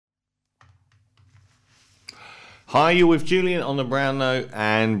Hi, you're with Julian on the Brown Note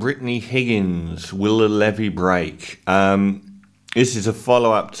and Brittany Higgins. Will the levee break? This is a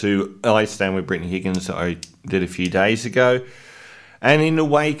follow-up to I Stand With Brittany Higgins that I did a few days ago. And in the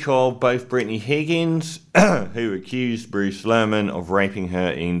wake of both Brittany Higgins, who accused Bruce Lerman of raping her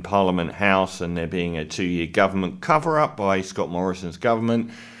in Parliament House and there being a 2-year government cover-up by Scott Morrison's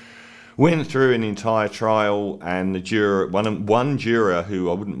government, went through an entire trial, and the juror, one juror who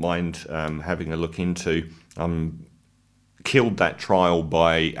I wouldn't mind having a look into, killed that trial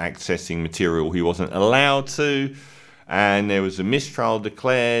by accessing material he wasn't allowed to, and there was a mistrial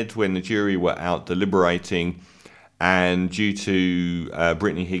declared when the jury were out deliberating, and due to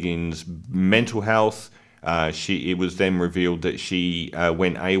Brittany Higgins' mental health, it was then revealed that she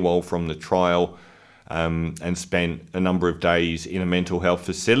went AWOL from the trial and spent a number of days in a mental health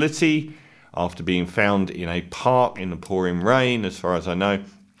facility after being found in a park in the pouring rain, as far as I know,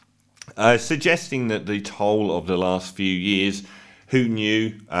 suggesting that the toll of the last few years, who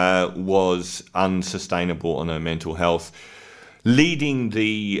knew, was unsustainable on her mental health, leading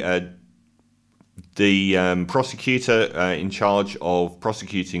the prosecutor in charge of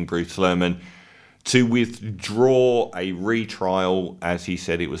prosecuting Bruce Lerman to withdraw a retrial, as he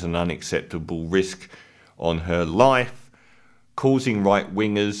said it was an unacceptable risk on her life, causing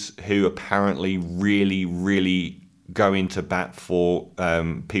right-wingers who apparently really go into bat for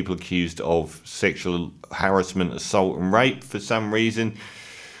people accused of sexual harassment, assault and rape for some reason.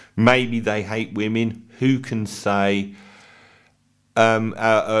 Maybe they hate women, who can say,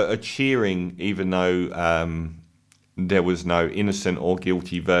 are cheering even though there was no innocent or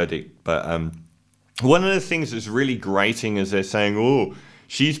guilty verdict. But one of the things that's really grating is they're saying, oh,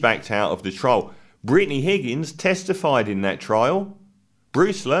 she's backed out of the trial. Brittany Higgins testified in that trial.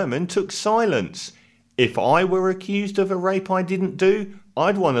 Bruce Lerman took silence. If I were accused of a rape I didn't do,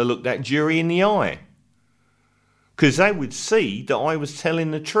 I'd want to look that jury in the eye, because they would see that I was telling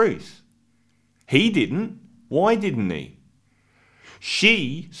the truth. He didn't. Why didn't he?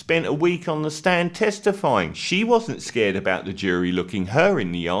 She spent a week on the stand testifying. She wasn't scared about the jury looking her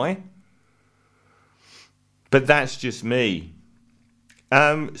in the eye. But that's just me.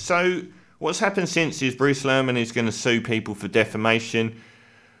 So what's happened since is Bruce Lerman is going to sue people for defamation,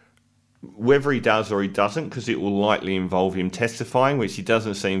 whether he does or he doesn't, because it will likely involve him testifying, which he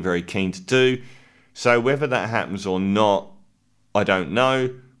doesn't seem very keen to do. So whether that happens or not, I don't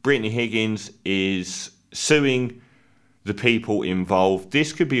know. Brittany Higgins is suing the people involved.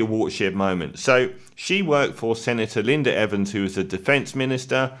 This could be a watershed moment. So she worked for Senator Linda Evans, who was a defence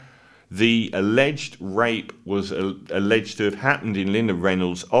minister. The alleged rape was alleged to have happened in Linda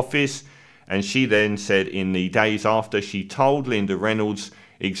Reynolds' office, and she then said in the days after, she told Linda Reynolds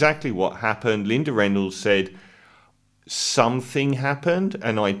exactly what happened. Linda Reynolds said, something happened,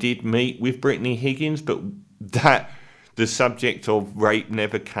 and I did meet with Brittany Higgins, but that the subject of rape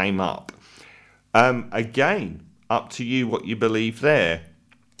never came up. Again, up to you what you believe there.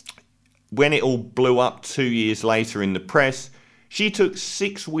 When it all blew up 2 years later in the press, she took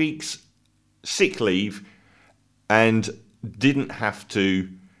 6 weeks sick leave and didn't have to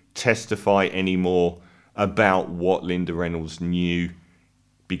testify anymore about what Linda Reynolds knew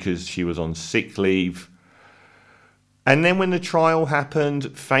because she was on sick leave. And then when the trial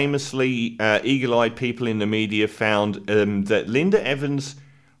happened, famously, eagle-eyed people in the media found that Linda Evans'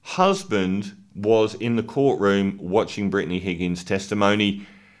 husband was in the courtroom watching Brittany Higgins' testimony,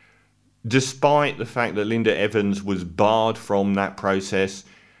 despite the fact that Linda Evans was barred from that process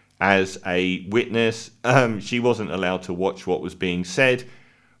as a witness. She wasn't allowed to watch what was being said,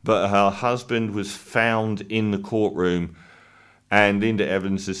 but her husband was found in the courtroom, and Linda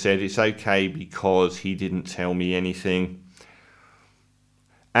Evans has said it's okay because he didn't tell me anything.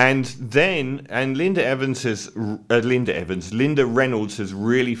 And Linda Reynolds has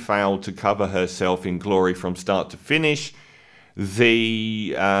really failed to cover herself in glory from start to finish.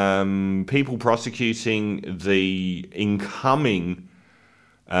 The people prosecuting the incoming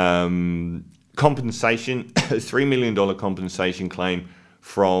compensation, $3 million compensation claim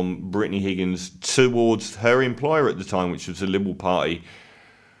from Brittany Higgins towards her employer at the time, which was the Liberal Party.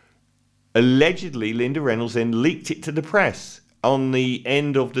 Allegedly, Linda Reynolds then leaked it to the press on the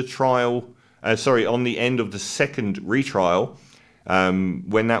end of the trial, on the end of the second retrial,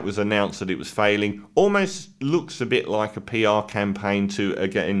 when that was announced that it was failing. Almost looks a bit like a PR campaign to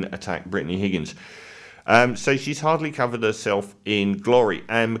again attack Brittany Higgins. So she's hardly covered herself in glory.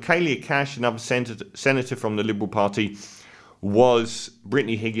 And Michaelia Cash, another senator from the Liberal Party, was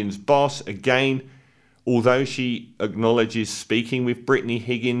Brittany Higgins' boss. Again, although she acknowledges speaking with Brittany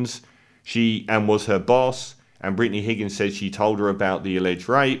Higgins, and was her boss, and Brittany Higgins says she told her about the alleged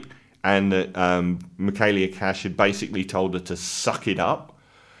rape, and that Michaelia Cash had basically told her to suck it up.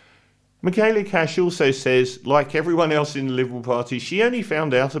 Michaelia Cash also says, like everyone else in the Liberal Party, she only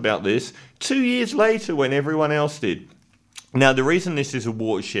found out about this 2 years later when everyone else did. Now, the reason this is a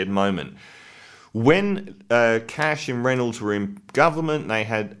watershed moment, when Cash and Reynolds were in government, they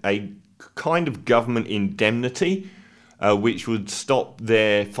had a kind of government indemnity, which would stop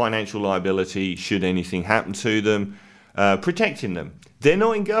their financial liability should anything happen to them, protecting them. They're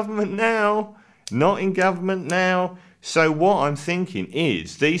not in government now. So what I'm thinking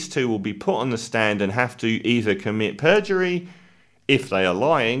is these two will be put on the stand and have to either commit perjury if they are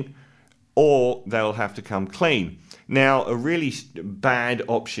lying, or they'll have to come clean. Now, a really bad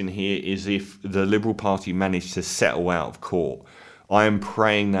option here is if the Liberal Party managed to settle out of court. I am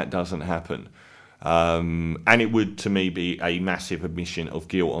praying that doesn't happen. And it would, to me, be a massive admission of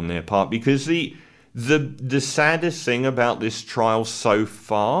guilt on their part, because the saddest thing about this trial so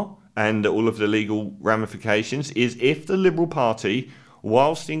far, and all of the legal ramifications, is if the Liberal Party,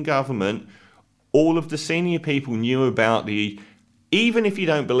 whilst in government, all of the senior people knew about the, even if you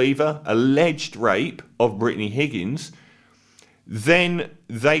don't believe her, alleged rape of Brittany Higgins, then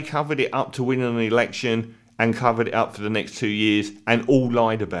they covered it up to win an election and covered it up for the next 2 years and all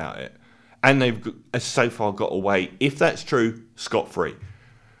lied about it. And they've so far got away, if that's true, scot-free.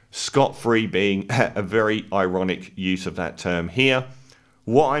 Scot-free being a very ironic use of that term here.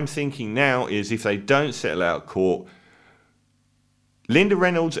 What I'm thinking now is if they don't settle out of court, Linda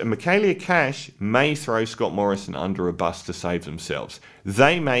Reynolds and Michaelia Cash may throw Scott Morrison under a bus to save themselves.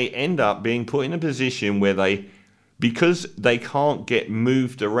 They may end up being put in a position where because they can't get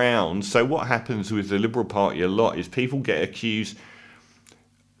moved around. So what happens with the Liberal Party a lot is people get accused.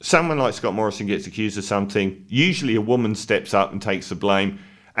 Someone like Scott Morrison gets accused of something. Usually a woman steps up and takes the blame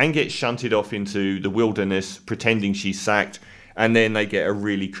and gets shunted off into the wilderness pretending she's sacked. And then they get a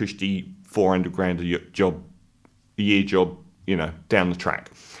really cushy 400 grand a year job, down the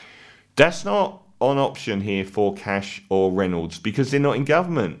track. That's not an option here for Cash or Reynolds because they're not in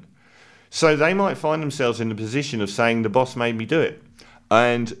government. So they might find themselves in the position of saying the boss made me do it.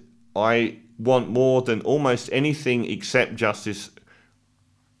 And I want more than almost anything except justice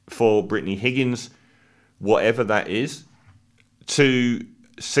for Brittany Higgins, whatever that is, to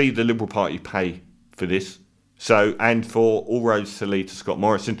see the Liberal Party pay for this. So, and for all roads to lead to Scott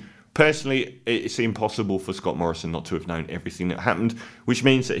Morrison. Personally, it's impossible for Scott Morrison not to have known everything that happened, which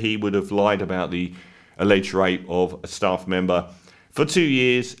means that he would have lied about the alleged rape of a staff member for 2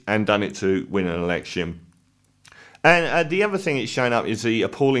 years and done it to win an election. And the other thing that's shown up is the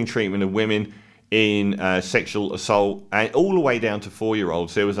appalling treatment of women in sexual assault, and all the way down to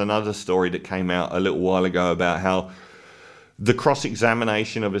 4-year-olds. There was another story that came out a little while ago about how the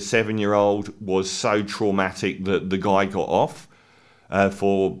cross-examination of a 7-year-old was so traumatic that the guy got off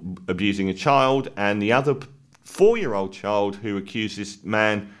for abusing a child, and the other 4-year-old child who accused this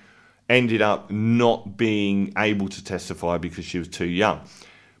man ended up not being able to testify because she was too young.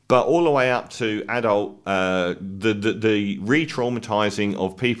 But all the way up to adult, the re-traumatizing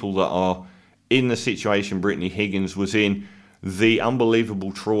of people that are in the situation Brittany Higgins was in, the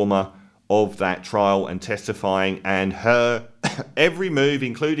unbelievable trauma of that trial and testifying, and her every move,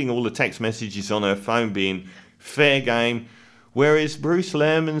 including all the text messages on her phone, being fair game, whereas Bruce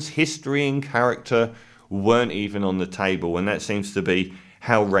Lehrmann's history and character weren't even on the table, and that seems to be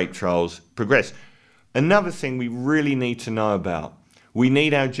how rape trials progress. Another thing we really need to know about, we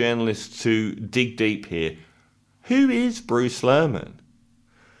need our journalists to dig deep here. Who is Bruce Lehrmann?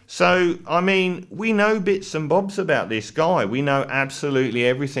 So, we know bits and bobs about this guy. We know absolutely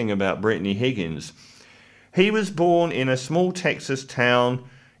everything about Brittany Higgins. He was born in a small Texas town.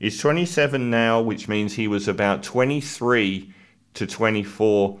 He's 27 now, which means he was about 23 to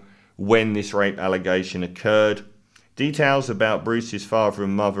 24 when this rape allegation occurred. Details about Bruce's father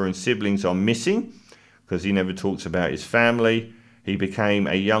and mother and siblings are missing because he never talks about his family. He became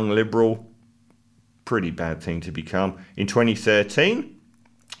a young liberal. Pretty bad thing to become. In 2013.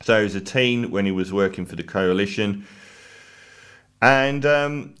 So he was a teen when he was working for the coalition.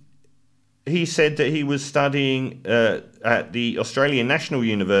 And he said that he was studying at the Australian National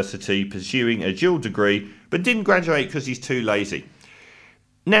University, pursuing a dual degree, but didn't graduate because he's too lazy.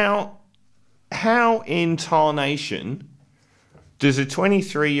 Now, how in tarnation does a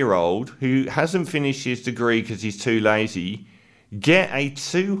 23-year-old who hasn't finished his degree because he's too lazy get a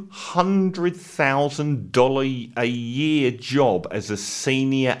 $200,000 a year job as a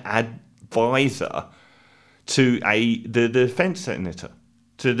senior advisor to the defence senator,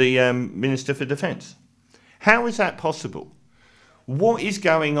 to the Minister for Defence? How is that possible? What is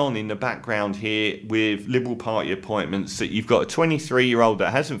going on in the background here with Liberal Party appointments that you've got a 23-year-old that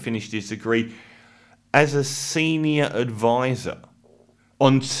hasn't finished his degree as a senior advisor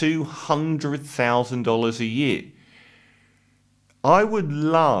on $200,000 a year? I would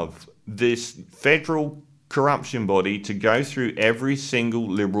love this federal corruption body to go through every single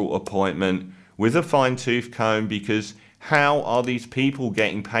Liberal appointment with a fine-tooth comb, because how are these people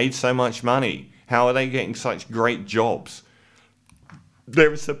getting paid so much money? How are they getting such great jobs?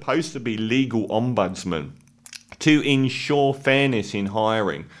 There is supposed to be legal ombudsmen to ensure fairness in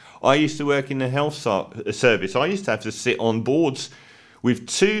hiring. I used to work in the health service. I used to have to sit on boards with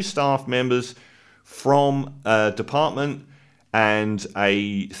 2 staff members from a department and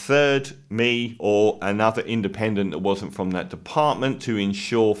a third, me, or another independent that wasn't from that department, to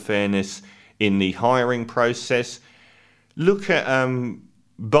ensure fairness in the hiring process. Look at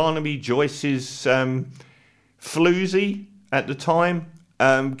Barnaby Joyce's floozy at the time,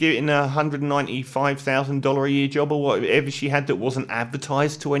 getting a $195,000 a year job or whatever she had that wasn't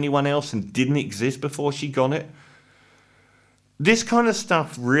advertised to anyone else and didn't exist before she got it. This kind of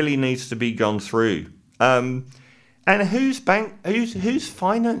stuff really needs to be gone through. And who's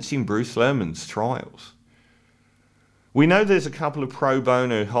financing Bruce Lerman's trials? We know there's a couple of pro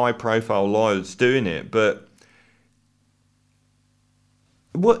bono, high-profile lawyers doing it, but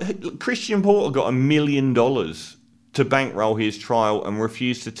Christian Porter got $1 million to bankroll his trial and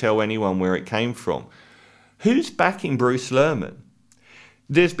refused to tell anyone where it came from. Who's backing Bruce Lerman?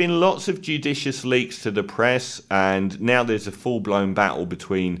 There's been lots of judicious leaks to the press, and now there's a full-blown battle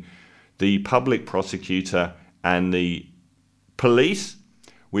between the public prosecutor and the police,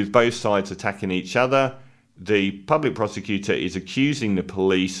 with both sides attacking each other. The public prosecutor is accusing the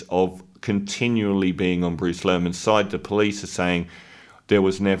police of continually being on Bruce Lerman's side. The police are saying there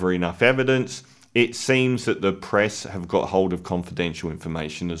was never enough evidence. It seems that the press have got hold of confidential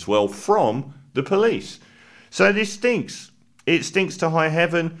information as well from the police. So this stinks. It stinks to high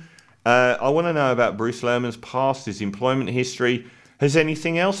heaven. I want to know about Bruce Lerman's past, his employment history. Has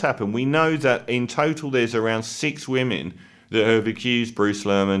anything else happened? We know that in total there's around 6 women that have accused Bruce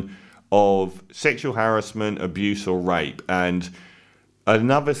Lerman of sexual harassment, abuse or rape. And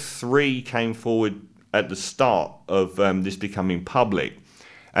another 3 came forward at the start of this becoming public.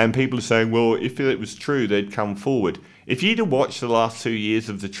 And people are saying, well, if it was true, they'd come forward. If you'd have watched the last 2 years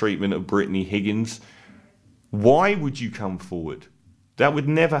of the treatment of Brittany Higgins, why would you come forward? That would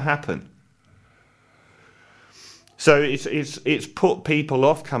never happen. So it's put people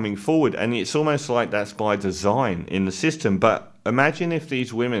off coming forward, and it's almost like that's by design in the system. But imagine if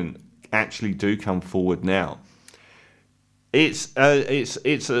these women actually do come forward now. It's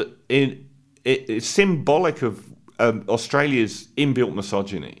symbolic of Australia's inbuilt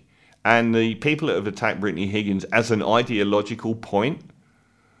misogyny, and the people that have attacked Brittany Higgins as an ideological point.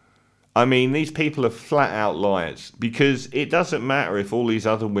 I mean, these people are flat out liars, because it doesn't matter if all these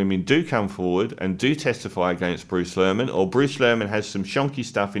other women do come forward and do testify against Bruce Lerman, or Bruce Lerman has some shonky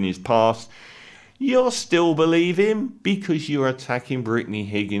stuff in his past. You'll still believe him because you're attacking Brittany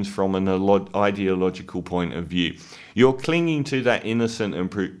Higgins from an ideological point of view. You're clinging to that innocent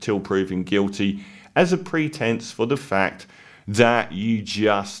until proven guilty as a pretense for the fact that you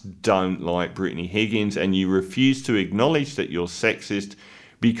just don't like Brittany Higgins, and you refuse to acknowledge that you're sexist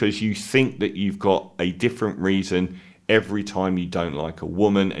because you think that you've got a different reason every time you don't like a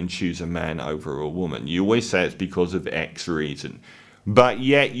woman and choose a man over a woman. You always say it's because of X reason, but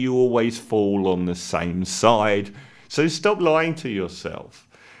yet you always fall on the same side. So stop lying to yourself.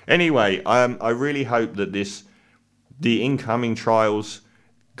 Anyway, I really hope that the incoming trials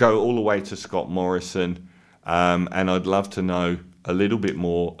go all the way to Scott Morrison, and I'd love to know a little bit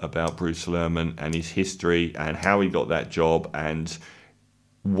more about Bruce Lerman and his history and how he got that job and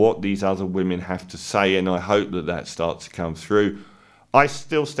what these other women have to say, and I hope that that starts to come through. I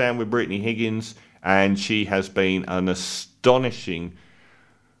still stand with Brittany Higgins, and she has been an astonishing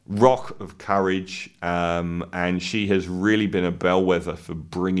rock of courage, and she has really been a bellwether for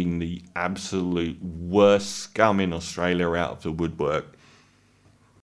bringing the absolute worst scum in Australia out of the woodwork.